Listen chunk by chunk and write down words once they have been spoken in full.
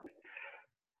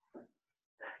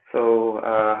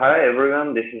Hi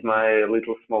everyone. This is my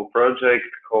little small project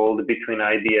called Between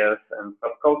Ideas and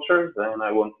Subcultures, and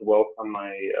I want to welcome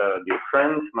my dear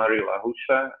friend Marila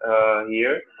Husha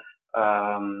here,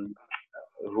 um,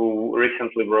 who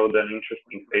recently wrote an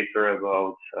interesting paper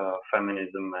about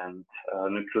feminism and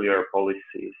nuclear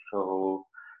policy.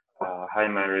 Hi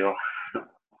Marila.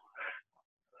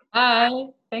 Hi,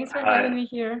 thanks for Hi. having me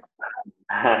here.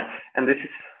 And this is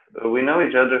we know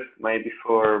each other maybe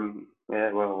for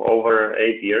over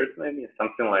 8 years, maybe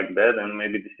something like that, and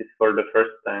maybe this is for the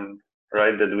first time,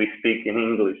 right, that we speak in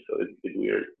English, so it's a bit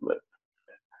weird, but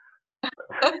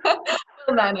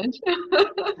We'll manage.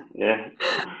 yeah.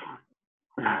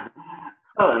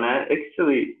 Oh, and I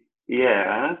actually,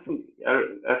 yeah,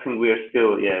 I think we are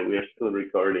still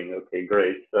recording. Okay,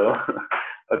 great. So,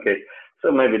 okay,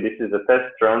 so maybe this is a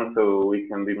test run, so we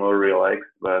can be more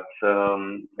relaxed. But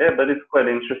yeah, but it's quite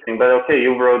interesting. But okay,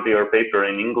 you wrote your paper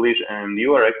in English, and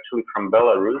you are actually from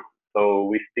Belarus, so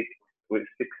we speak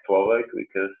Slovak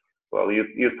because. Well,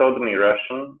 you taught me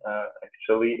Russian,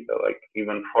 actually, like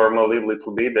even formally a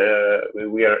little bit.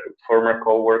 We are former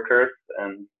co-workers,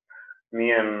 and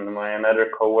me and my another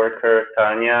coworker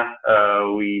Tanya,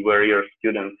 we were your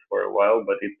students for a while,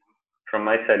 but it from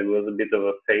my side it was a bit of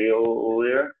a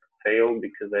fail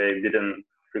because I didn't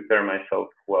prepare myself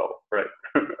well, right?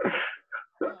 No,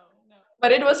 no.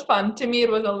 But it was fun. To me, it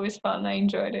was always fun. I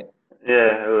enjoyed it.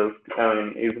 Yeah, it was. I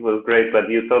mean, it was great, but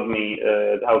you taught me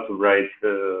how to write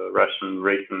Russian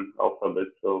written alphabet,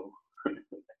 so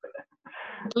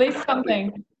At least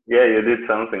something. yeah, you did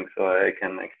something, so I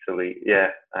can actually,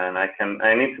 yeah, and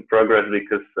I need to progress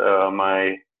because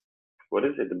my what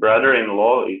is it? The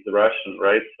brother-in-law is Russian,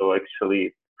 right? So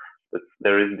actually,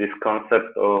 there is this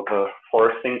concept of a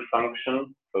forcing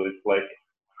function. So it's like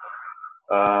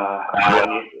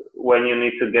when you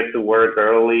need to get to work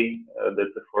early,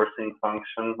 that's a forcing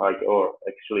function, like or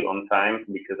actually on time,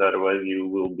 because otherwise you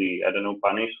will be, I don't know,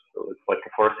 punished. So it's like a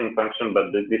forcing function,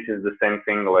 but this is the same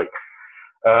thing. Like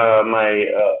my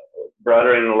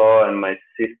brother-in-law and my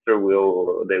sister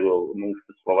will move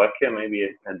to Slovakia maybe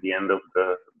at the end of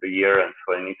the year, and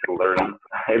so I need to learn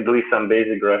at least some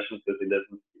basic Russian because he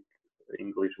doesn't speak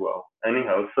English well.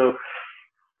 Anyhow, so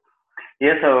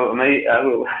yeah, so maybe I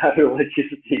will I will let you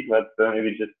speak, but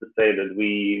maybe just to say that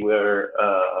we were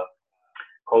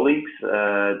colleagues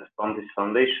on this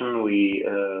foundation. We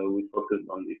focused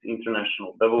on these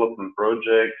international development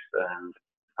projects and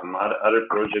some other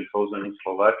projects also in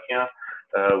Slovakia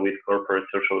with corporate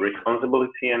social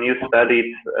responsibility. And you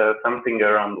studied something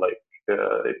around like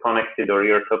connected, or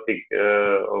your topic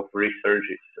of research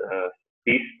is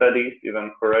peace studies, if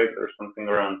I'm correct, or something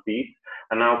around peace.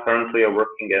 And now currently I'm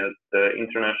working at the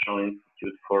International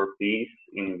Institute for Peace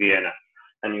in Vienna.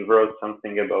 And you wrote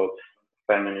something about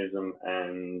feminism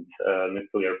and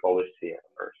nuclear policy,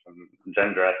 or some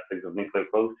gender aspects of nuclear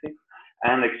policy.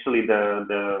 And actually,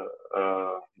 the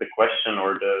question,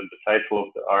 or the title of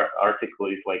the article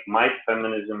is like, "Might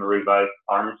feminism revive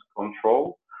arms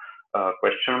control?"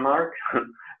 Question mark.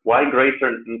 Why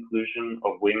greater inclusion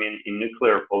of women in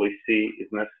nuclear policy is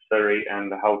necessary,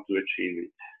 and how to achieve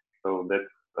it. So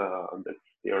that's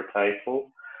your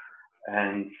title.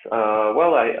 And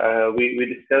we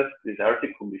discussed this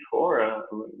article before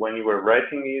when you were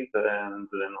writing it, and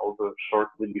then also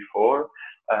shortly before.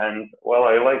 And well,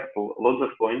 I like lots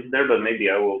of points there, but maybe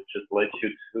I will just let you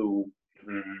to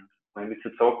maybe to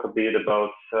talk a bit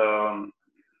about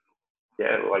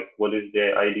yeah, like what is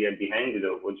the idea behind it,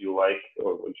 or what you like,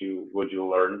 or what you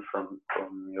learn from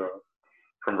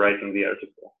writing the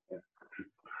article. Yeah.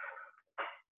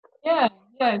 Yeah,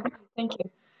 yeah, thank you.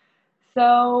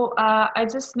 So I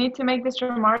just need to make this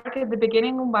remark at the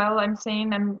beginning while I'm saying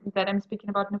that I'm speaking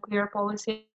about nuclear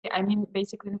policy. I mean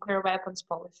basically nuclear weapons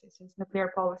policy, since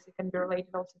nuclear policy can be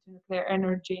related also to nuclear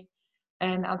energy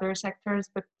and other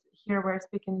sectors. But here we're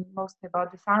speaking mostly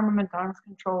about disarmament, arms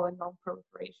control, and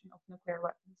non-proliferation of nuclear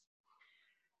weapons.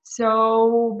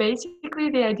 So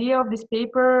basically, the idea of this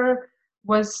paper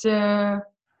was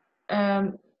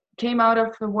um, came out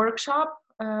of a workshop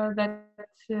that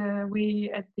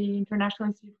we at the International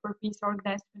Institute for Peace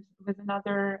organized with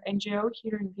another NGO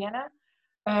here in Vienna,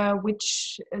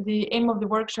 which the aim of the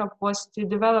workshop was to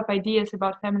develop ideas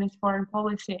about feminist foreign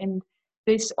policy. And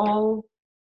this all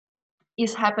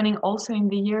is happening also in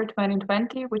the year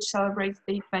 2020, which celebrates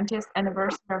the 20th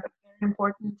anniversary of a very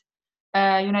important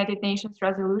United Nations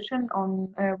resolution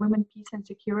on women, peace, and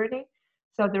security.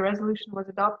 So the resolution was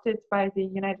adopted by the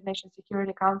United Nations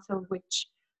Security Council, which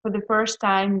for the first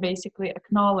time basically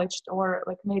acknowledged or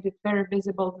like made it very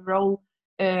visible the role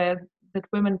that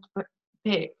women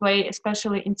play,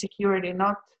 especially in security,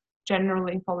 not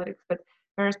generally in politics, but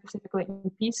very specifically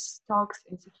in peace talks,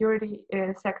 in security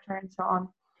sector, and so on.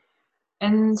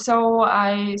 And so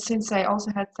since I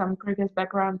also had some previous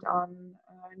background on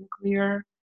nuclear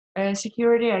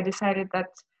security, I decided that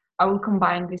I will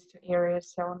combine these two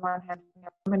areas. So on one hand, we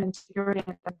have permanent security,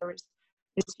 and then there is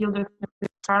this field of nuclear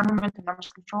disarmament and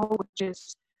arms control,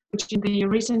 which in the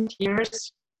recent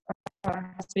years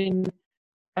has been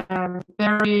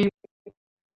very.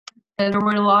 There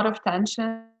were a lot of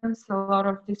tensions, a lot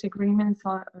of disagreements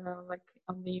on like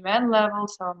on the UN level,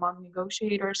 so among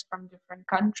negotiators from different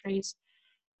countries.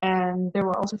 And there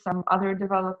were also some other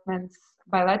developments,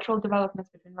 bilateral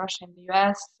developments between Russia and the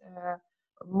US,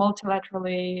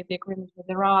 multilaterally, the agreement with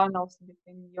Iran, also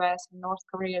between the US and North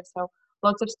Korea. So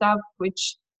lots of stuff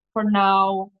which for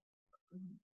now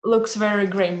looks very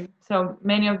grim. So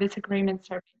many of these agreements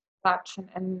are being collapsed,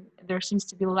 and there seems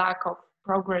to be lack of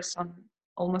progress on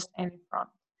almost any front.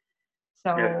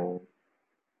 So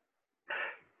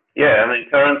yeah, I mean,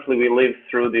 currently we live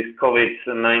through this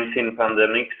COVID-19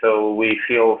 pandemic, so we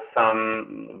feel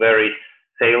some very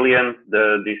salient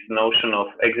this notion of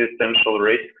existential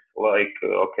risks, like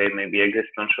okay, maybe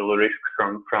existential risks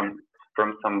from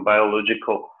some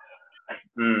biological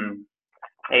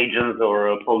agents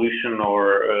or pollution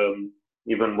or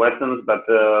even weapons, but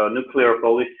nuclear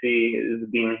policy has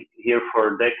been here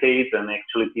for decades, and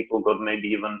actually people got maybe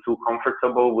even too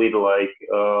comfortable with like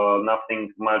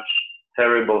nothing much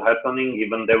terrible happening.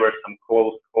 Even there were some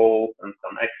close calls and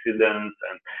some accidents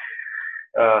and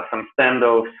some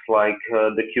standoffs like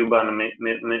the Cuban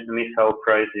missile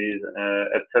crisis,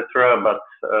 etc. But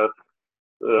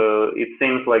it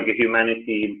seems like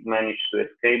humanity managed to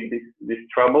escape this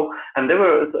trouble. And there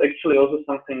was actually also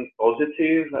something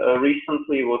positive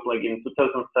recently. It was like in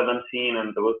 2017,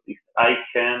 and there was this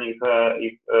ICAN,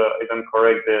 if I'm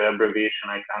correct, the abbreviation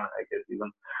ICAN, I guess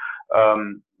even.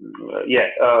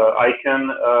 ICAN,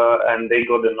 and they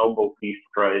got the Nobel Peace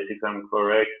Prize, if I'm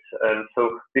correct. And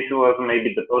so this was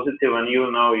maybe the positive. And you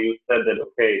said that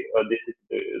okay, this is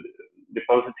the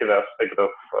positive aspect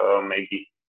of maybe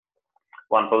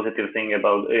one positive thing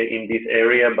about in this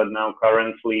area. But now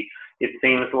currently it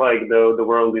seems like the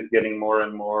world is getting more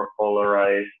and more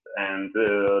polarized, and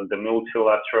the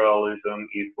multilateralism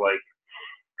is like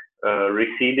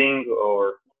receding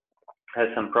or has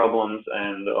some problems,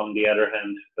 and on the other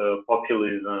hand,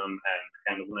 populism and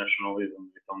kind of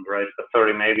nationalism is on the rise. But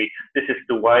sorry, maybe this is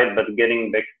too wide. But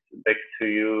getting back to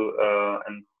you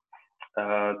and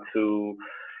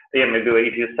maybe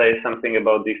if you say something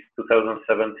about this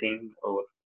 2017 or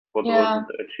what was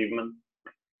the achievement?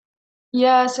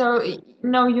 Yeah, so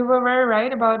no, you were very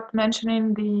right about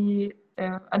mentioning the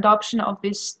adoption of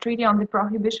this treaty on the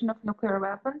prohibition of nuclear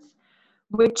weapons,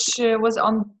 which was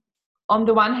on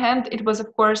the one hand, it was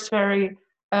of course very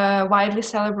widely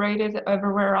celebrated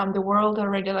everywhere around the world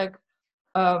already. Like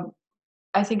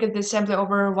I think at the assembly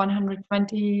over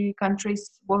 120 countries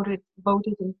voted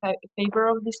in favor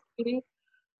of this treaty.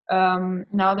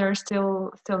 Now there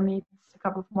still needs a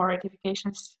couple of more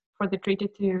ratifications for the treaty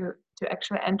to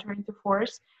actually enter into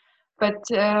force. But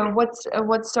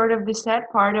what's sort of the sad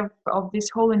part of this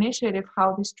whole initiative,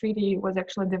 how this treaty was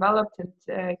actually developed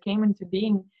and came into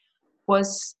being,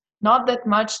 was not that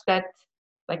much that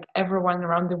like everyone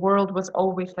around the world was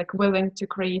always like willing to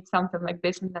create something like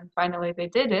this, and then finally they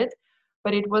did it.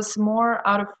 But it was more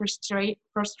out of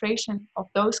frustration of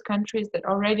those countries that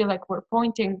already like were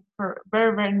pointing for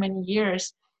very, very many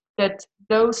years that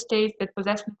those states that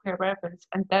possess nuclear weapons,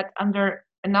 and that under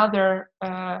another,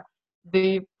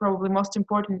 the probably most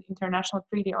important international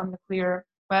treaty on nuclear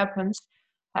weapons,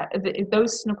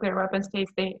 those nuclear weapon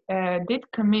states, they did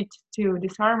commit to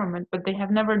disarmament, but they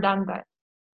have never done that.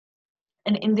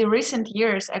 And in the recent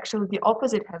years, actually, the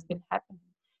opposite has been happening.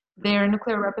 Their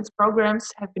nuclear weapons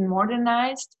programs have been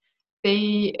modernized.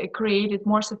 They created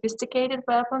more sophisticated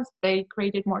weapons. They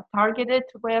created more targeted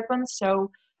weapons. So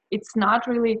it's not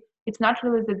really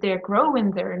that they're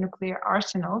growing their nuclear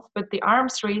arsenals, but the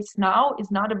arms race now is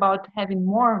not about having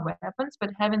more weapons, but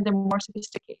having them more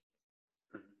sophisticated.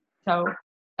 So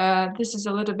this is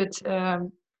a little bit.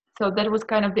 So that was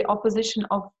kind of the opposition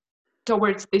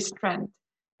towards this trend,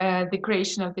 the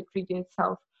creation of the treaty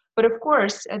itself. But of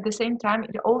course, at the same time,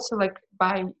 it also, like,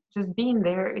 by just being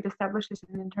there, it establishes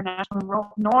an international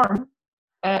norm,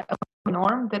 a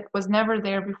norm that was never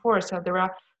there before. So there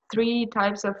are three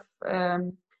types of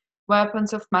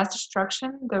weapons of mass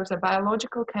destruction. There's a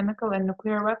biological, chemical, and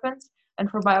nuclear weapons. And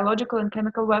for biological and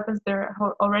chemical weapons, there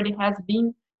already has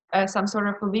been some sort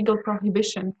of a legal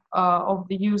prohibition of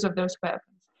the use of those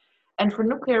weapons. And for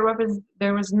nuclear weapons,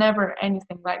 there was never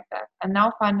anything like that. And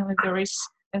now finally there is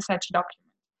such document.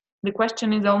 The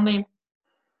question is only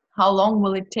how long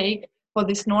will it take for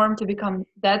this norm to become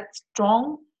that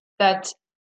strong that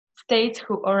states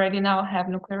who already now have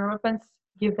nuclear weapons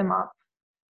give them up?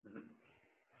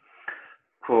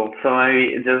 Cool. So I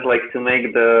just like to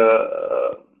make the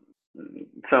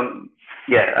some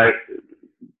yeah.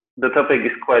 The topic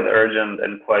is quite urgent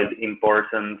and quite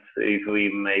important. If we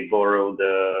may borrow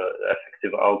the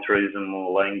effective altruism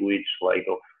language, like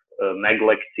of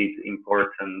neglected,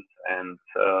 important, and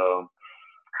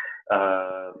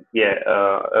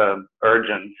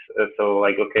urgent. So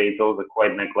like, okay, it's also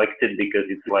quite neglected because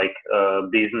it's like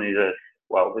business.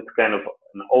 Well, it's kind of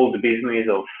an old business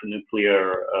of nuclear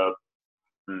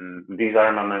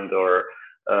disarmament or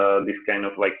this kind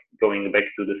of like going back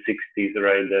to the 60s,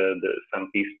 right? Some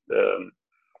peace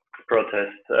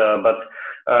protest. But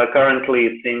currently,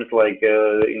 it seems like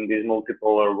in this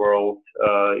multipolar world,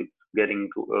 it's getting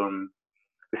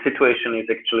the situation is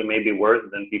actually maybe worse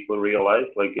than people realize,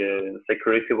 like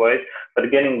security-wise.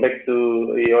 But getting back to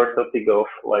your topic of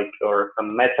like, or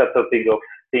some meta topic of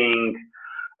seeing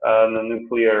the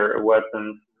nuclear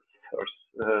weapons or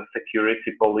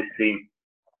security policy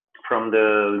from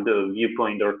the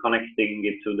viewpoint or connecting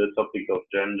it to the topic of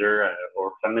gender or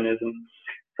feminism.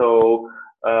 So,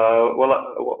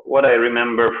 what I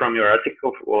remember from your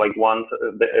article, like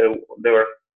there were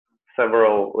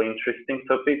several interesting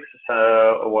topics,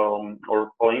 or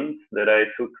points that I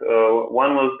took.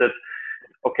 One was that,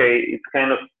 okay, it's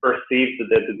kind of perceived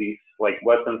that these like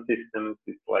weapon systems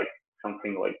is like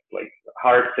something like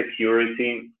hard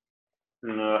security,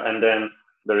 and then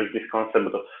there is this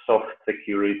concept of soft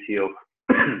security of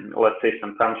let's say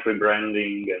some country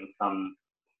branding and some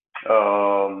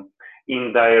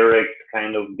indirect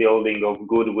kind of building of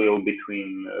goodwill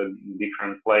between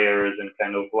different players and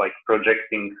kind of like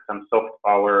projecting some soft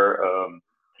power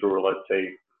through, let's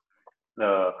say,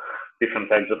 different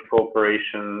types of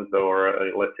corporations or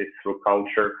let's say through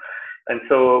culture. And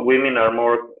so women are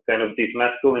more kind of these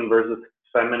masculine versus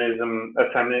feminism,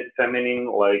 feminine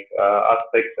like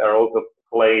aspects are also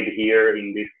played here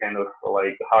in this kind of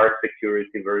like hard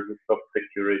security versus soft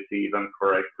security, if I'm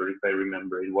correct, or if I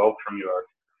remember it well from your article.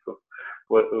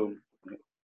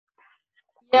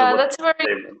 Yeah, that's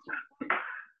very,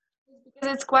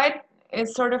 because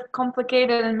it's sort of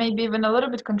complicated and maybe even a little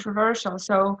bit controversial.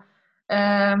 So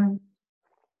on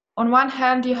one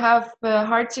hand, you have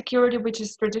hard security, which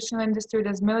is traditionally understood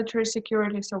as military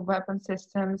security, so weapon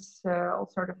systems, all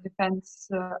sort of defense,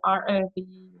 the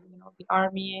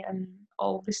army and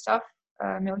all this stuff,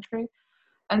 military.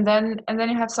 And then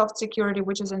you have soft security,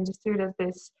 which is understood as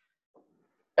this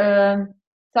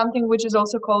something which is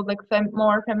also called like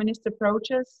more feminist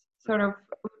approaches, sort of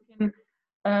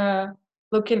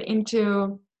looking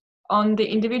into on the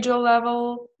individual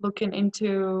level, looking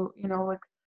into like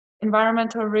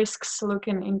environmental risks,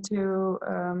 looking into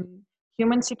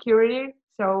human security.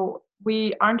 So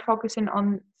we aren't focusing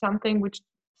on something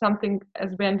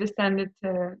as we understand it,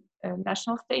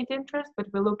 national state interest, but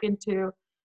we look into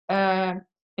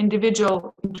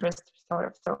individual interest, sort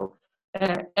of. So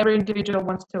every individual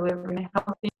wants to live in a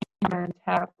healthy and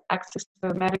have access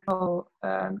to medical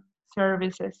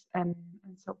services and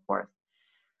so forth.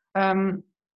 And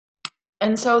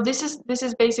so this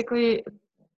is basically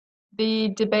the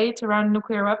debate around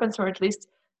nuclear weapons, or at least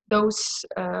those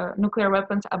nuclear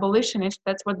weapons abolitionists.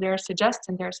 That's what they're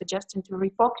suggesting. They're suggesting to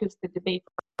refocus the debate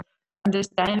on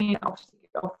understanding of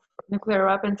nuclear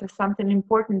weapons as something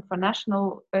important for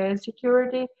national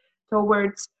security,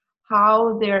 towards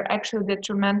how they're actually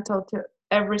detrimental to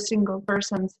every single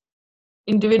person's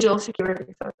individual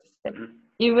security, so to say.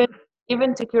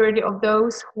 Even security of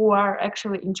those who are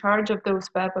actually in charge of those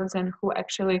weapons and who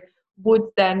actually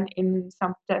would then, in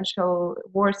some potential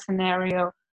war scenario,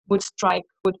 would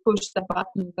push the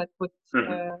button that would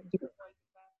destroy.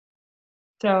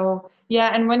 So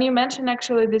yeah, and when you mention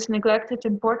actually this neglected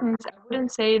importance, I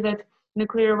wouldn't say that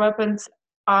nuclear weapons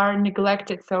are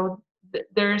neglected. So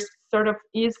there's sort of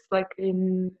is like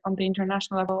on the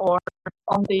international level or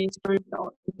on the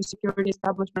security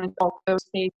establishment of those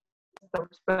states,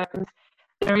 those weapons,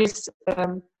 there is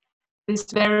this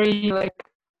very like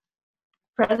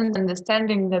present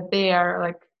understanding that they are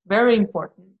like very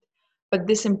important, but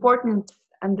this importance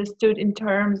understood in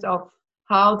terms of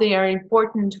how they are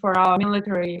important for our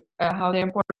military, how they're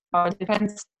important for our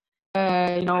defense,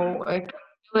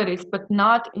 capabilities, but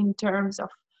not in terms of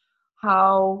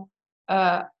how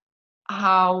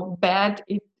bad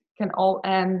it can all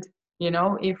end.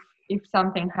 If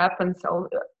something happens,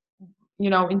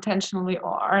 intentionally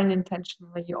or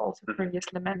unintentionally. You also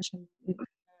previously mentioned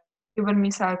Cuban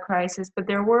Missile Crisis, but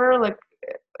there were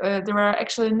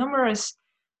actually numerous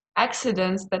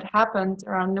accidents that happened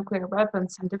around nuclear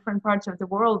weapons in different parts of the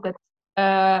world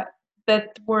that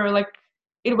were like,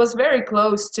 it was very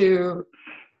close to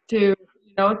to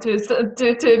a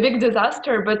big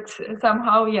disaster, but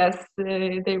somehow, yes,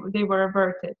 they were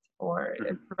averted or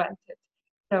prevented.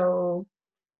 So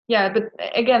yeah, but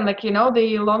again, like, the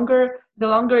longer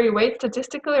you wait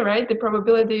statistically, right, the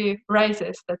probability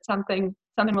rises that something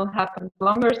will happen. The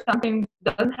longer something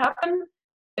doesn't happen,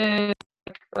 uh,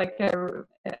 like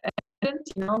accident,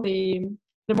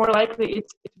 the more likely it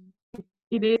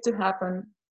is to happen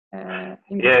in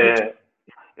the Yeah, future.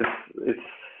 yeah. It's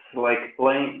like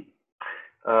playing.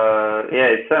 Yeah,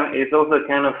 it's also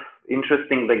kind of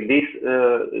interesting, like these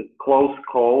close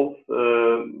calls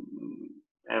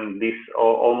and these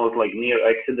almost like near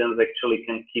accidents actually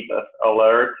can keep us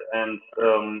alert, and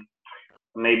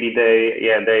maybe they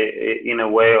in a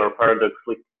way or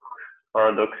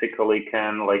paradoxically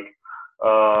can like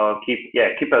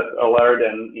keep us alert,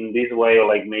 and in this way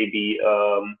like maybe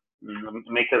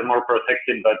make us more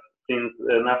protected. But since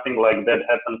nothing like that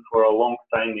happened for a long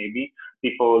time, maybe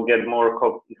people get more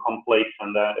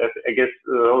complacent. I guess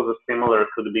also similar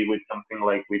could be with something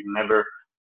like we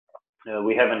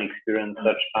haven't experienced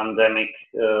such pandemic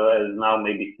as now,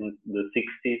 maybe since the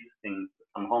 60s, in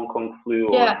some Hong Kong flu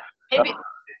or Yeah, maybe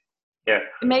yeah.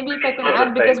 maybe if I can So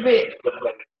add, that's like, because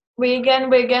we again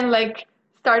like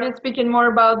started speaking more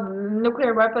about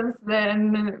nuclear weapons,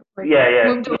 then like yeah,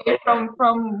 moved away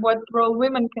from what role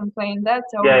women can play in that.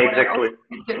 So yeah, what I also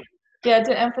exactly. need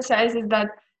to emphasize is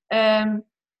that um,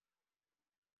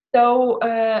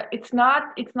 it's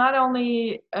not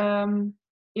only so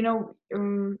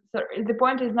the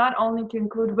point is not only to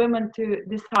include women to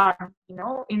disarm,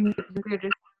 in nuclear.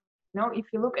 If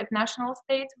you look at national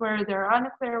states where there are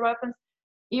nuclear weapons,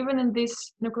 even in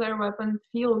this nuclear weapon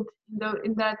field,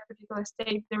 in that particular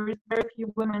state, there is very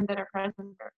few women that are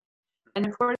present there. And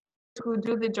of course, who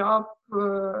do the job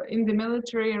in the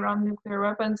military around nuclear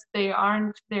weapons, they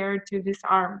aren't there to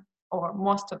disarm, or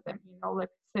most of them, like,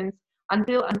 since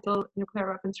until nuclear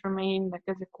weapons remain like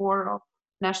as a core of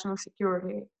national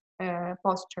security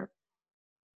posture,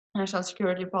 national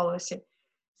security policy.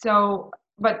 So,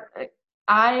 but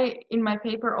in my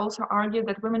paper, also argue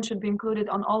that women should be included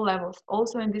on all levels,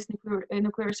 also in this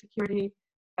nuclear security,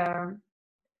 um,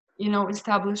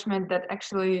 establishment that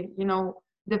actually,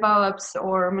 develops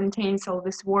or maintains all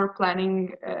this war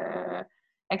planning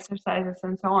exercises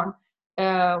and so on.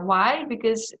 Why?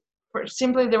 Because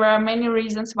simply there are many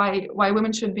reasons why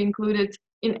women should be included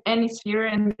in any sphere,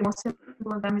 and the most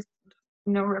simple of them is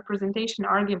representation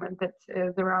argument, that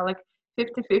there are like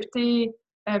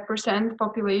 50-50%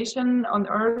 population on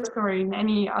Earth or in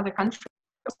any other country,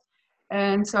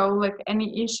 and so like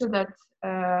any issue that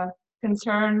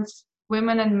concerns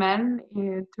women and men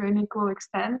to an equal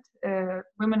extent,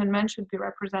 women and men should be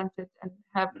represented and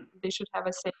they should have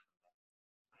a say.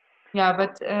 Yeah,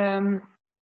 but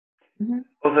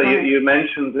Also, go ahead. you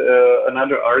mentioned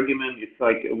another argument. It's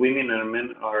like women and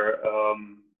men are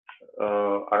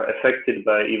affected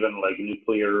by even like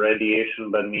nuclear radiation,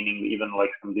 but meaning even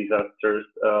like some disasters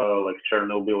like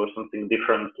Chernobyl or something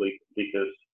differently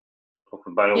because of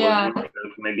biology. Yeah,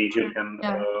 Maybe you true. can.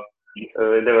 Yeah.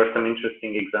 There are some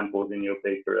interesting examples in your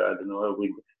paper. I don't know,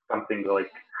 with something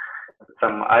like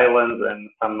some islands and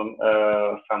some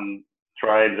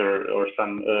tribes or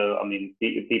some I mean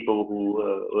people who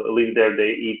live there,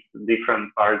 they eat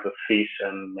different parts of fish,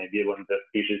 and maybe when the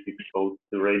fish is exposed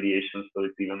to radiation, so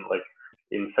it's even like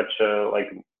in such a like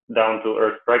down to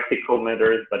earth practical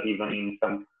matters, but even in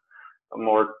some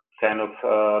more kind of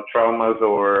traumas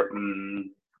or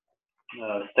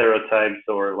stereotypes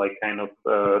or like kind of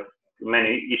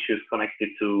many issues connected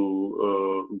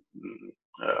to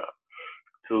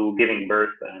giving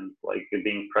birth and like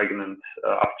being pregnant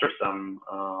after some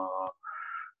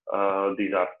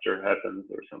disaster happens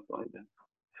or something like that.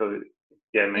 So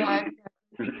yeah, maybe. Yeah,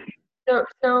 exactly.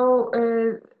 So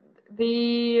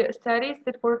the studies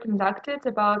that were conducted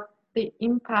about the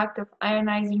impact of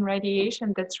ionizing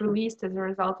radiation that's released as a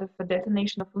result of a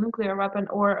detonation of a nuclear weapon,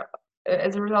 or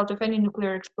as a result of any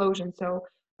nuclear explosion. So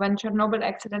when Chernobyl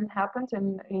accident happened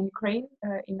in Ukraine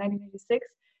in 1986,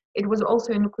 it was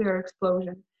also a nuclear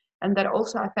explosion, and that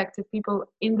also affected people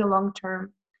in the long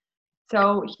term.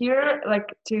 So here, like,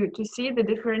 to see the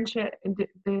different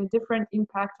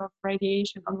impact of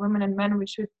radiation on women and men, we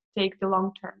should take the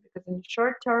long term, because in the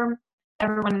short term,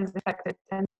 everyone is affected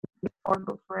and it's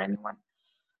horrible for anyone.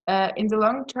 In the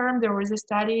long term, there was a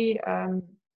study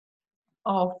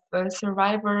of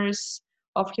survivors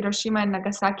of Hiroshima and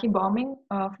Nagasaki bombing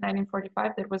of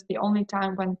 1945. That was the only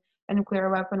time when a nuclear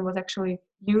weapon was actually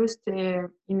used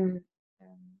in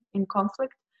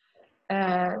conflict.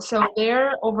 So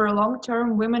there, over long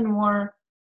term, women more,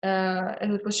 as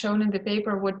it was shown in the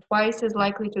paper, were twice as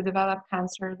likely to develop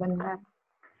cancer than men.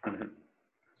 Mhm.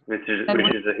 Which is That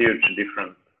was, a huge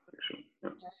difference, actually.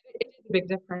 Yeah. it is a big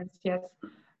difference, yes.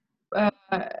 Uh,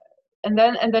 and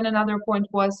then another point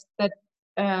was that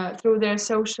through their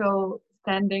social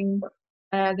standing,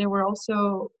 they were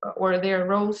also, or their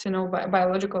roles, you know,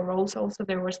 biological roles also,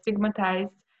 they were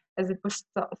stigmatized, as it was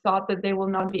thought that they will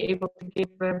not be able to give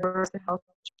birth to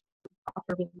healthy children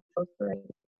after being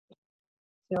incarcerated.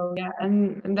 So yeah,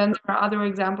 and then there are other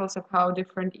examples of how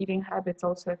different eating habits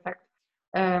also affect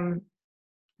um,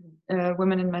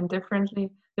 women and men differently.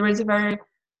 There is a very,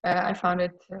 I found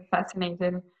it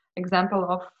fascinating example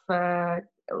of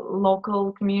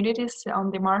local communities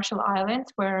on the Marshall Islands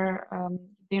where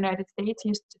the United States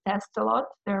used to test a lot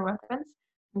their weapons,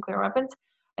 nuclear weapons.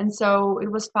 And so it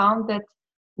was found that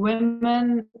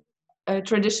women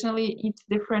traditionally eat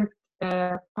different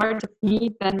parts of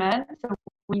meat than men. So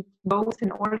we eat bones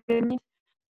and organ,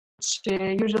 which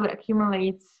usually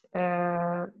accumulates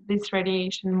this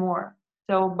radiation more.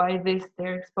 So by this,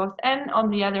 they're exposed. And on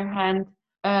the other hand,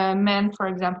 men, for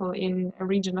example, in a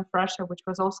region of Russia, which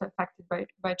was also affected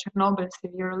by Chernobyl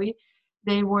severely,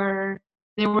 they were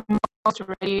exposed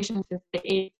to radiation since they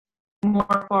ate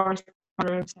more forest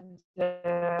products and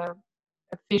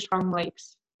fish from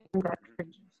lakes in that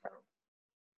region. So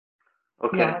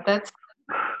Okay. yeah, that's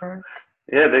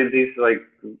Yeah, these like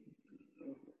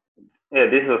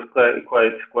this was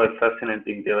quite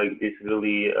fascinating. They like these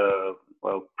really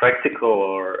well practical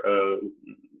or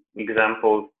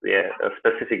examples,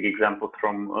 specific examples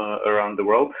from around the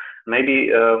world.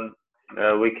 Maybe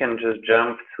we can just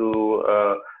jump to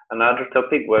another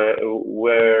topic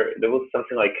where there was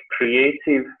something like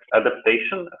creative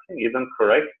adaptation. I think isn't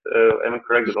correct. Am I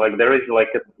correct? Like there is like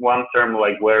one term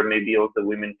like where maybe also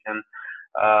women can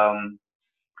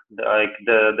like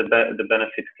the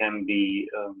benefit can be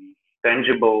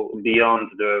tangible beyond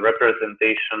the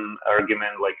representation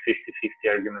argument, like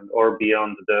 50-50 argument, or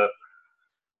beyond the,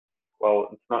 well,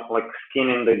 it's not like skin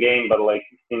in the game, but like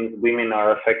since women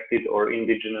are affected or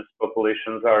indigenous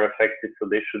populations are affected, so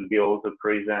they should be also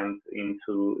present in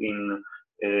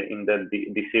that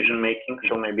decision making.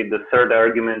 So maybe the third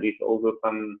argument is also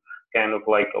some kind of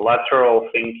like lateral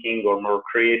thinking or more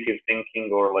creative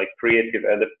thinking or like creative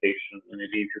adaptation.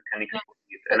 Maybe if you can explain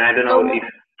it. And I don't know if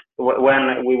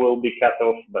when we will be cut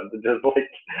off, but just like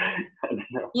I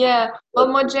don't know. Yeah, well,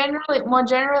 more generally,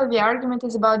 the argument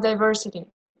is about diversity.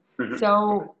 Mm-hmm.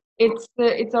 So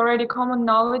it's already common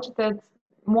knowledge that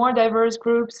more diverse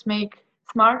groups make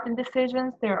smarter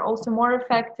decisions. They're also more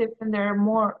effective and they're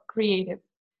more creative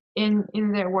in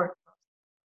their work.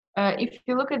 If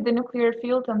you look at the nuclear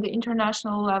field on the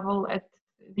international level, at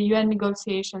the UN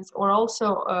negotiations, or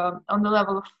also on the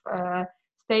level of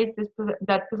states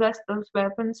that possess those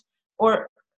weapons, or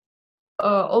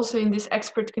also in these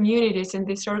expert communities, in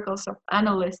these circles of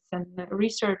analysts and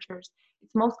researchers,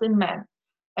 it's mostly men.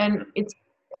 And it's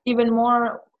even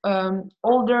more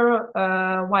older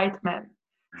white men.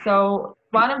 So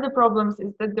one of the problems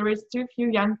is that there is too few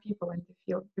young people in the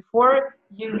field. Before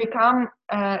you become,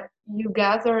 you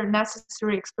gather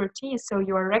necessary expertise, so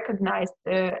you are recognized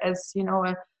as, you know,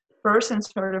 a person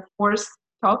sort of worth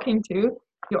talking to.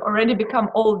 You already become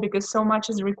old because so much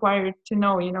is required to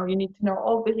know. You know, you need to know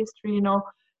all the history. You know,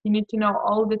 you need to know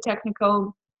all the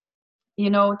technical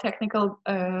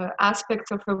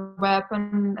aspects of a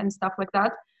weapon and stuff like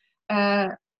that.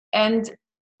 And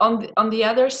on the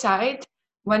other side,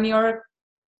 when you're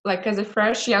like as a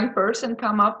fresh young person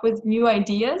come up with new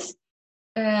ideas,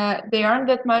 they aren't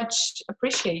that much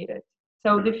appreciated.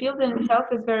 So the field in itself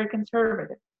is very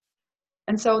conservative.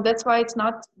 And so that's why it's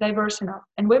not diverse enough.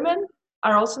 And women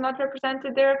are also not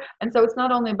represented there. And so it's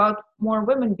not only about more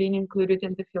women being included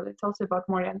in the field, it's also about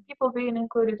more young people being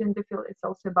included in the field. It's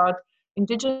also about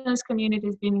indigenous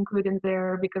communities being included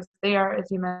there because they are,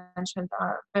 as you mentioned,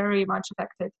 are very much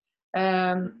affected.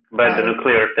 By the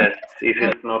nuclear tests, if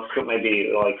it's not,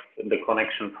 maybe like the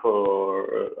connection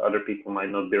for other people might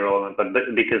not be relevant, but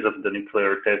because of the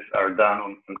nuclear tests are done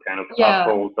on some kind of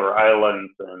atolls or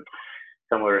islands and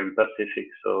somewhere in Pacific.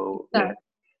 So but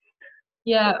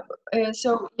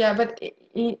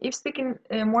if speaking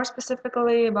more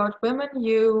specifically about women,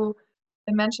 you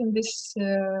mentioned this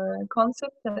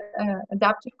concept,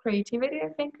 adaptive creativity, I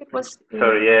think it was.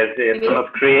 Sorry, yes,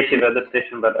 not creative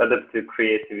adaptation, but adaptive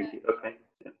creativity. Okay.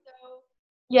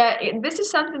 This is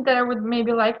something that I would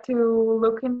maybe like to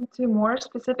look into more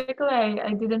specifically.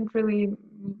 I didn't really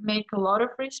make a lot of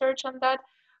research on that,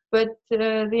 but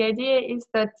the idea is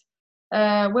that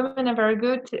women are very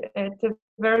good at a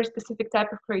very specific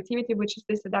type of creativity, which is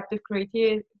this adaptive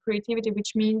creativity,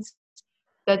 which means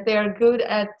that they are good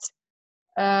at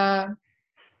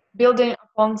building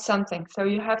upon something. So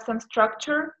you have some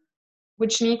structure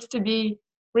which needs to be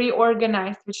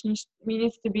reorganized, which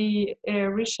needs to be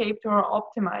reshaped or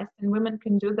optimized, and women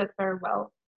can do that very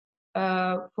well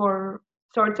for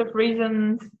sorts of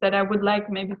reasons that I would like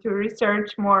maybe to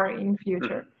research more in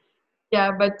future.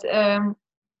 Yeah, but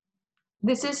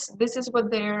this is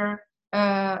what their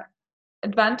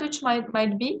advantage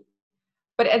might be,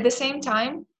 but at the same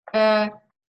time,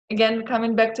 again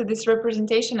coming back to this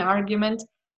representation argument,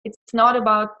 it's not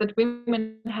about that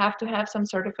women have to have some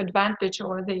sort of advantage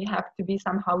or they have to be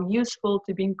somehow useful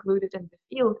to be included in the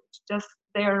field. It's just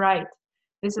they're right.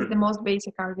 This is the most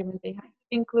basic argument. They have to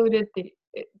be included.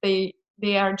 They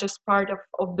are just part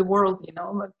of the world, you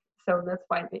know. So that's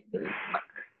why they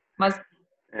must.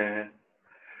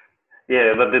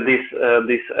 Yeah, but this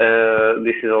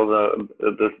is also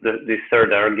this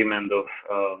third argument of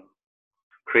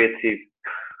creative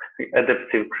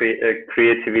adaptive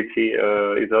creativity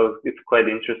it's quite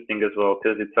interesting as well,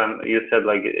 because it's you said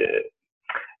like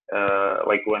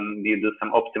when you do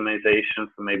some optimization,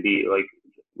 so maybe like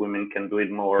women can do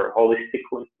it more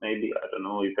holistically, maybe, I don't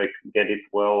know if I get it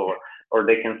well, or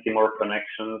they can see more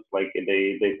connections, like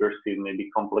they perceive maybe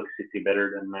complexity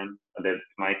better than men. That's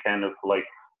my kind of like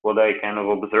what I kind of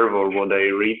observe or what I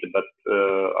read, but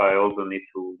I also need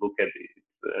to look at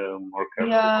it more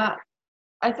carefully. Yeah,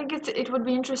 I think it would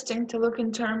be interesting to look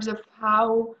in terms of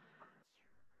how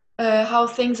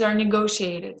things are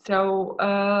negotiated. So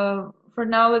for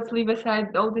now, let's leave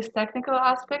aside all these technical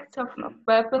aspects of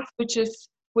weapons, which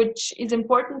is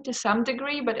important to some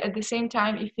degree. But at the same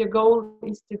time, if your goal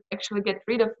is to actually get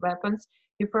rid of weapons,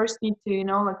 you first need to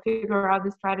like figure out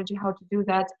the strategy how to do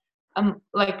that,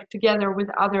 like together with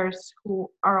others who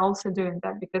are also doing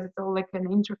that, because it's all like an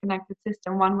interconnected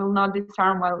system. One will not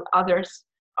disarm while others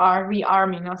are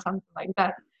rearming or something like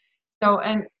that. So,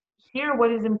 and here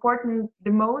what is important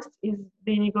the most is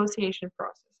the negotiation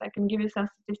process. I can give you some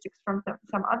statistics from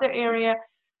some other area,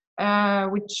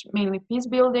 which mainly peace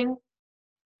building.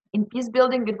 In peace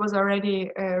building, it was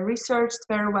already researched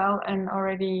very well and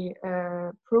already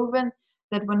proven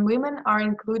that when women are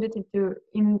included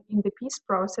in the peace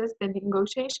process, the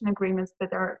negotiation agreements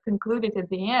that are concluded at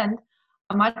the end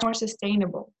are much more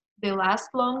sustainable. They last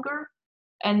longer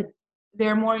and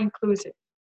they're more inclusive.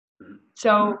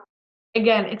 So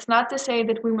again, it's not to say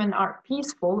that women are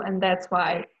peaceful and that's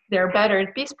why they're better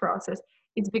at peace process.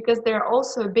 It's because they're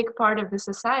also a big part of the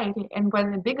society, and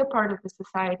when a bigger part of the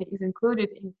society is included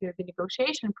into the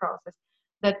negotiation process,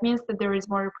 that means that there is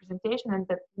more representation, and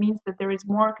that means that there is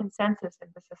more consensus in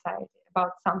the society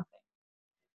about something.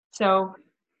 So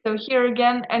here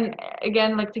again, and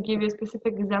again, like to give you a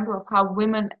specific example of how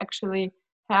women actually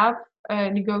have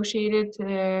negotiated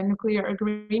nuclear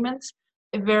agreements,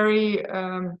 a very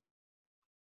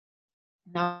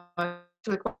now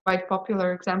actually quite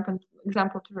popular example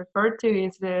to refer to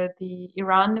is the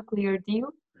Iran nuclear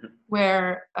deal,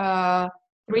 where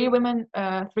three women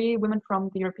from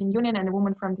the European Union and a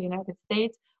woman from the United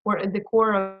States were at the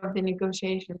core of the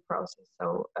negotiation process.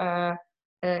 So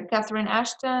Catherine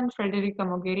Ashton, Federica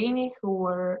Mogherini, who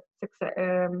were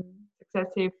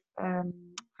successive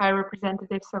high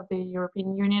representatives of the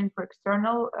European Union for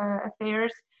external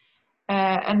affairs,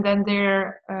 and then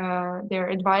their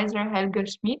advisor Helga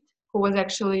Schmidt, who was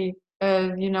actually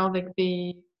like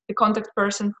the contact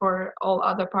person for all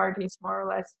other parties more or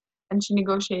less, and she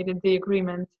negotiated the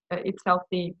agreement itself,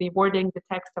 the wording, the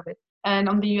text of it. And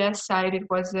on the U.S. side, it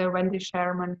was Wendy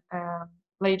Sherman,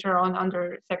 later on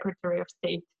under Secretary of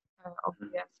State of the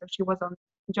U.S. So she was on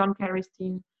John Kerry's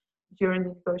team during the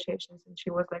negotiations, and she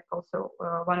was like also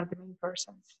one of the main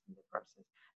persons in the process.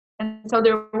 And so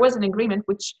there was an agreement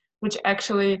which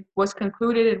actually was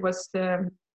concluded.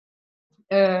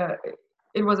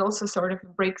 It was also sort of a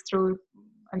breakthrough.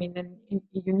 I mean, a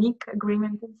unique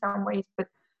agreement in some ways, but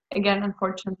again,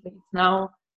 unfortunately, it's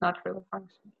now not really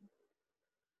functioning.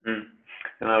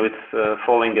 Now it's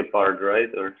falling apart, right?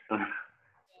 Or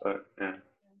yeah.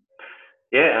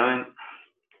 Yeah, I mean,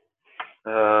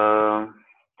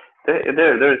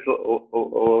 there's a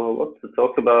lot to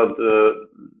talk about.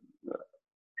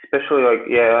 Especially like,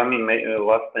 yeah, I mean,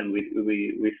 last time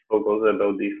we spoke also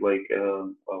about this like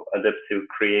adaptive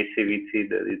creativity,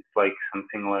 that it's like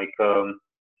something like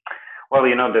well,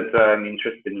 that I'm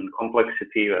interested in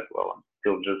complexity as well. I'm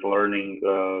still just learning,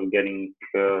 getting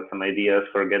some ideas,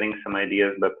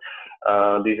 but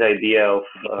this idea of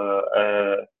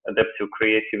adaptive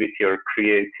creativity or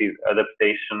creative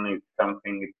adaptation is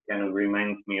something that kind of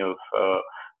reminds me of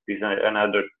This is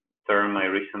another term I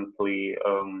recently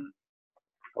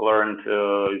learned.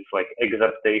 It's like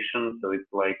exaptation. So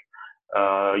it's like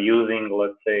using,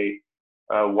 let's say,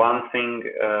 one thing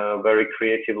very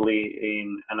creatively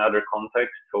in another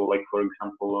context. So, like for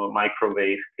example,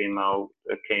 microwave came out.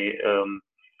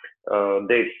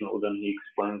 Dave Snowden, he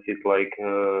explains it like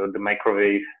the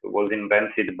microwave was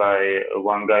invented by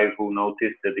one guy who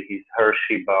noticed that his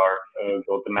Hershey bar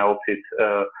got melted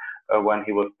when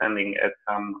he was standing at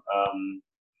some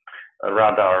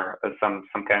radar, some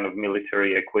kind of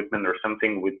military equipment or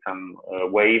something with some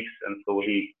waves, and so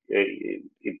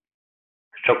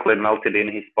chocolate melted in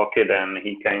his pocket, and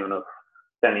he kind of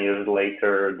 10 years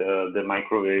later the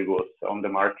microwave was on the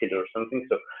market or something.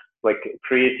 So like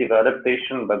creative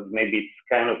adaptation, but maybe it's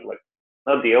kind of like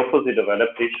not the opposite of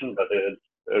adaptation, but a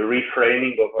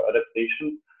reframing of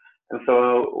adaptation. And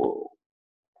so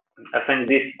I think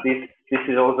this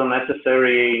is also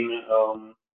necessary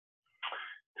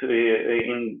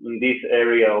in this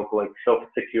area of like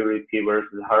soft security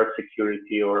versus hard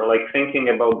security, or like thinking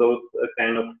about those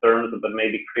kind of terms, but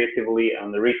maybe creatively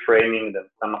and reframing them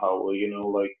somehow.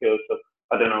 So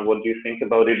I don't know, what do you think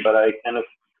about it? But I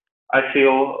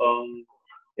feel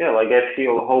I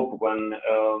feel hope when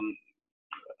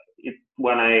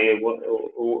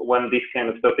these kind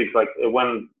of topics, like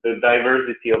when the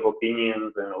diversity of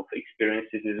opinions and of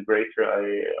experiences is greater,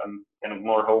 I'm kind of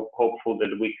more hopeful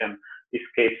that we can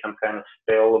escape some kind of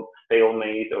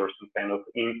stalemate or some kind of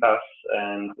impasse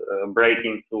and break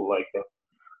into like a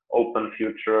open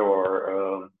future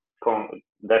or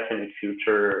definite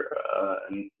future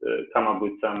and come up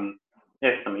with some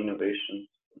innovations.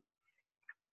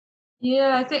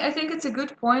 Yeah, I think it's a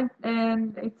good point,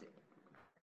 and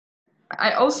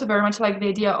I also very much like the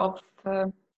idea of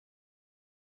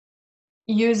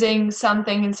using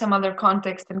something in some other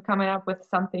context and coming up with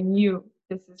something new.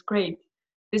 This is great.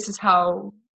 This is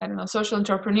how, I don't know, social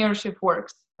entrepreneurship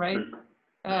works, right?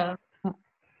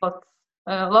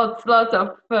 Lots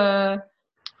of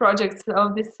projects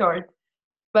of this sort.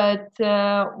 But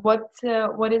what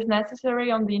is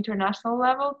necessary on the international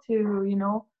level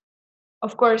to,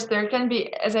 of course, there can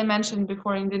be, as I mentioned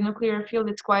before, in the nuclear field,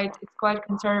 it's quite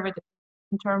conservative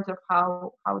in terms of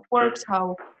how it works,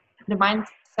 how the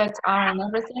mindsets are, and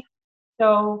everything.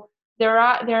 So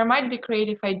there might be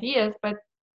creative ideas, but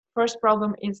first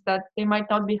problem is that they might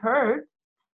not be heard,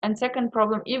 and second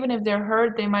problem, even if they're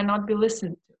heard, they might not be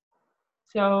listened to.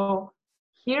 So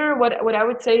here, what I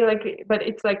would say, like, but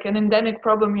it's like an endemic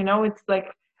problem, it's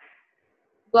like,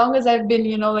 as long as I've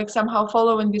been, like somehow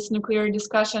following this nuclear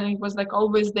discussion, it was like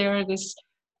always there, this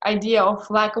idea of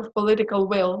lack of political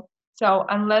will. So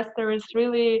unless there is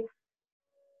really,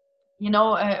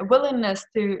 a willingness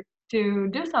to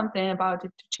do something about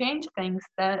it, to change things,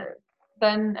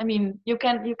 then I mean, you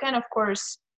can of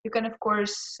course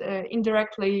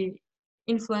indirectly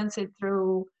influence it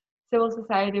through civil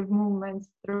society movements,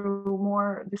 through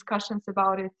more discussions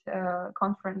about it,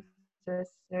 conferences,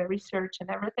 research, and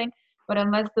everything. But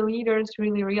unless the leaders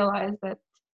really realize that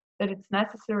it's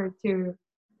necessary to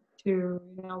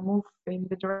move in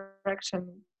the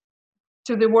direction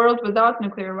to the world without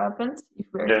nuclear weapons, if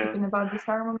we're speaking about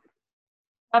disarmament,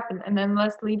 happen. And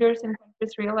unless leaders in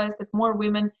countries realize that more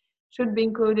women should be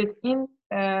included in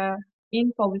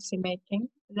policy making,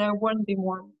 there won't be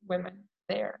more women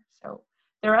there. So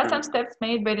there are some steps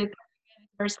made, but it's a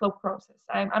very slow process.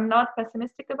 I'm not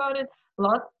pessimistic about it.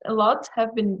 A lot has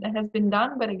been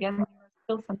done, but again, there are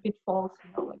still some pitfalls.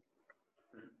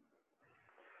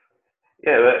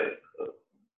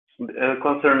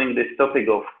 Concerning this topic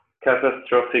of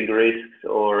catastrophic risks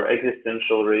or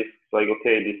existential risks, like,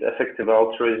 okay, this effective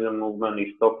altruism movement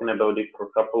is talking about it for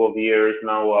a couple of years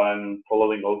now. I'm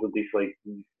following also this like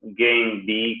game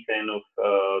B kind of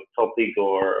topic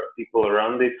or people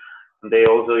around it. And they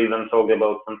also even talk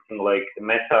about something like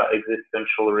meta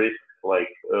existential risks, like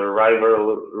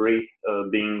rivalry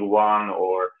being one,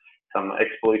 or some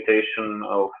exploitation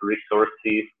of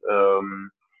resources,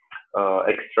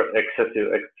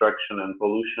 excessive extraction and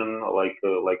pollution, like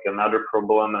another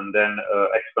problem, and then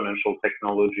exponential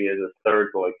technology as a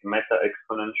third, like meta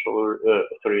existential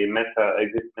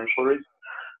risk.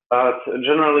 But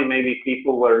generally, maybe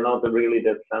people were not really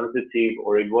that sensitive,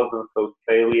 or it wasn't so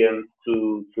salient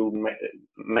to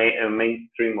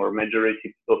mainstream or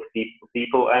majority of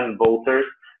people and voters,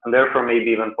 and therefore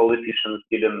maybe even politicians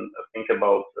didn't think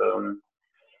about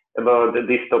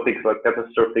these topics like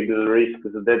catastrophic risks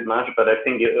that much. But I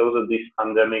think also this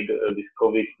pandemic, this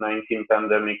COVID-19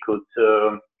 pandemic, could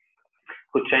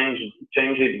change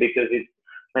it, because it's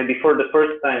maybe for the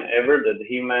first time ever that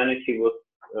humanity was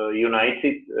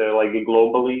united like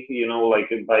globally, you know, like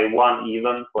by one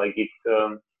event, like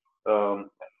um,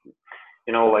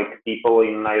 you know, like people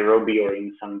in Nairobi or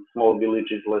in some small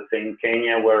villages, let's say in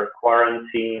Kenya, were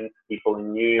quarantined, people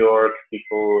in New York,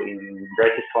 people in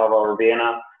Bratislava or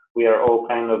Vienna, we are all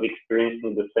kind of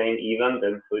experiencing the same event.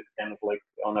 And so it's kind of like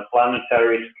on a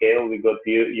planetary scale, we got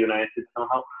united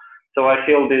somehow. So I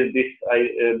feel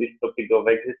this topic of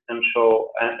existential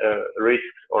risks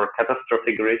or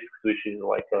catastrophic risks, which is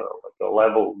like a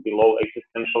level below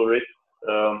existential risks,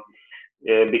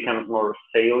 becomes more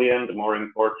salient, more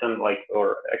important, like,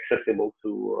 or accessible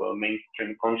to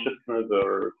mainstream consciousness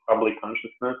or public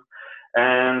consciousness.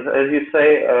 And as you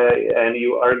say, and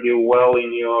you argue well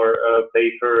in your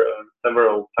paper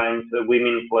several times,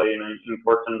 women play an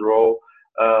important role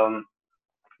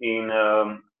in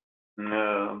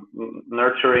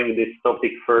nurturing this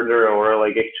topic further, or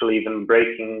like actually even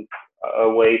breaking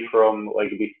away from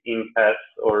like this impasse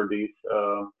or this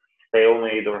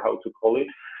stalemate, or how to call it.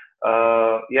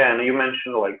 Yeah, and you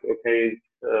mentioned like, okay,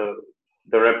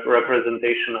 the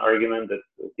representation argument that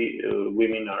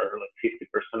women are like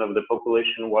 50% of the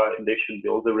population, why they should be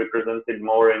also represented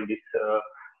more in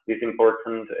this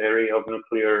important area of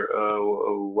nuclear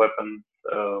weapons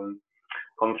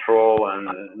control and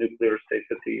nuclear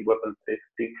safety, weapons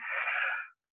safety.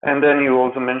 And then you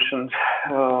also mentioned,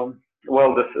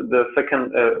 well, the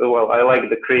second, well, I like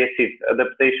the creative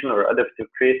adaptation or adaptive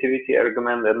creativity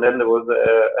argument. And then there was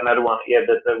another one, yeah,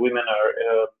 that the women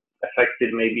are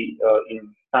affected maybe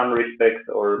in some respects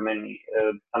or many,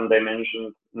 some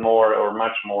dimensions more or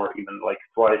much more, even like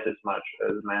twice as much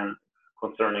as men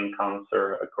concerning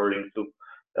cancer, according to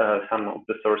some of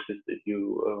the sources that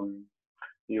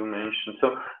you mentioned.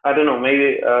 So I don't know,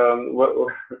 maybe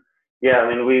yeah, I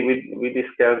mean, we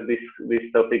discussed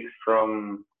these topics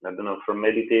from, I don't know, from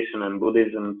meditation and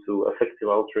Buddhism to affective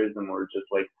altruism, or just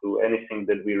like to anything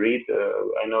that we read.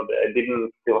 I know that I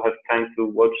didn't still have time to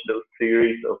watch those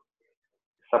series of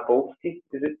Sapolsky.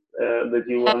 Is it that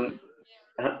you want?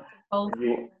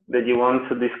 That you want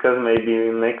to discuss maybe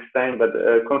next time? But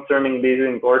concerning this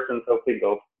important topic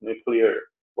of nuclear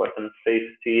weapons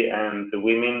safety and the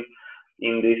women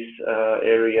in this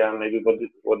area, maybe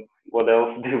what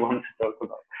else do you want to talk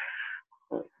about,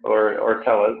 or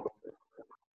tell us?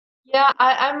 Yeah,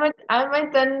 I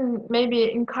might then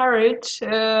maybe encourage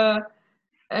the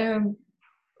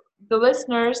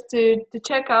listeners to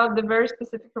check out the very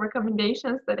specific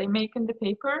recommendations that I make in the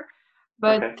paper.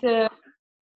 But okay.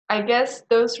 I guess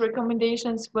those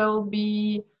recommendations will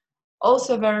be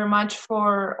also very much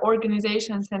for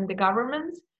organizations and the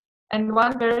governments. And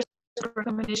one very specific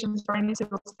recommendation for any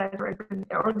civil society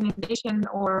organization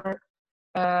or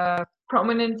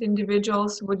prominent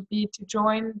individuals would be to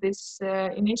join this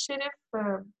initiative.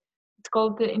 It's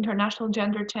called the International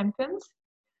Gender Champions.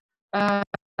 A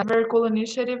very cool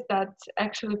initiative that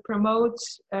actually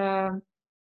promotes higher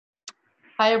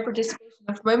participation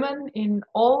of women in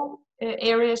all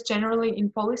areas, generally in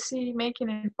policy making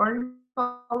and foreign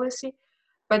policy,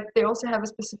 but they also have a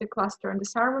specific cluster on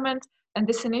disarmament. And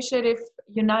this initiative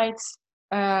unites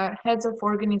heads of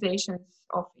organizations,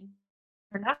 of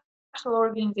international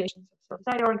organizations, of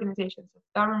society organizations, of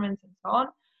governments, and so on.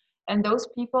 And those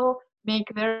people make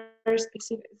very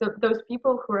specific, so those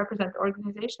people who represent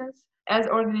organizations, as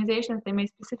organizations, they make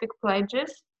specific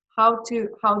pledges how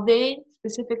they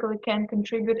specifically can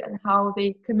contribute and how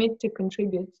they commit to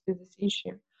contribute to this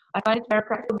issue. I find it very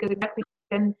practical because exactly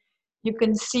you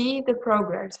can see the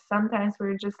progress. Sometimes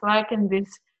we're just lacking this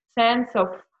sense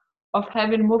of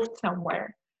having moved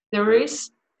somewhere. There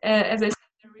is, as I said,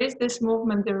 there is this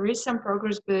movement, there is some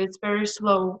progress, but it's very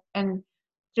slow. And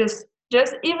just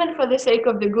even for the sake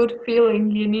of the good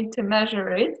feeling, you need to measure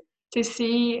it to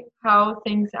see how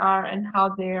things are and how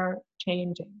they are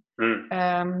changing.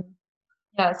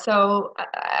 Yeah, so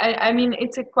I mean,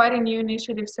 it's quite a new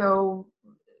initiative, so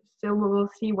still we will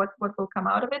see what will come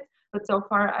out of it. But so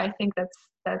far, I think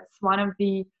that's one of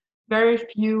the very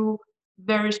few,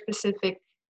 very specific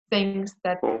things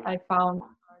that I found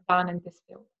are done in this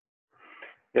field.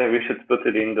 Yeah, we should put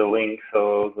it in the link,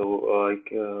 so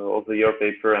also your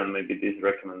paper and maybe this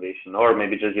recommendation, or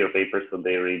maybe just your paper so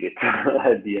they read it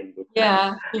at the end.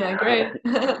 Yeah, great.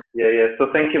 yeah. So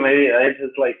thank you. Maybe I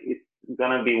just like it's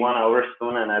gonna be 1 hour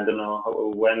soon, and I don't know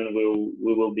when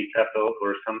we will be cut off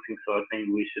or something. So I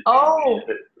think we should. Oh,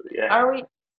 yeah. Are we?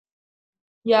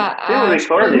 Yeah. It's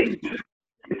still recording.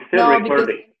 It's still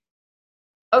recording.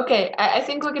 Because, okay, I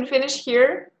think we can finish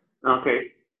here.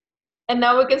 Okay. And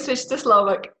now we can switch to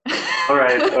Slovak. all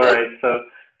right. So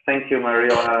thank you,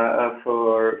 Mariela,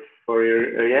 for your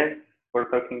for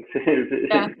talking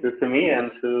Yeah. to me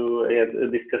and to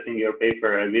discussing your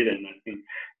paper a bit. And I think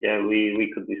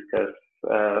we could discuss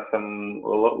some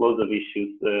loads of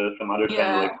issues, some other kind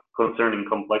Yeah. like concerning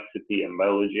complexity and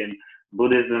biology and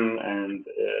Buddhism and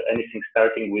anything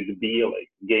starting with B like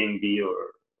game B or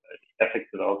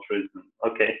affective altruism.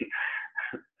 Okay,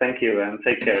 thank you and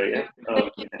take care. Yeah.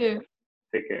 Thank you Okay. too.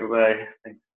 Take care. Bye.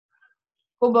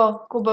 Kubo, Kubo.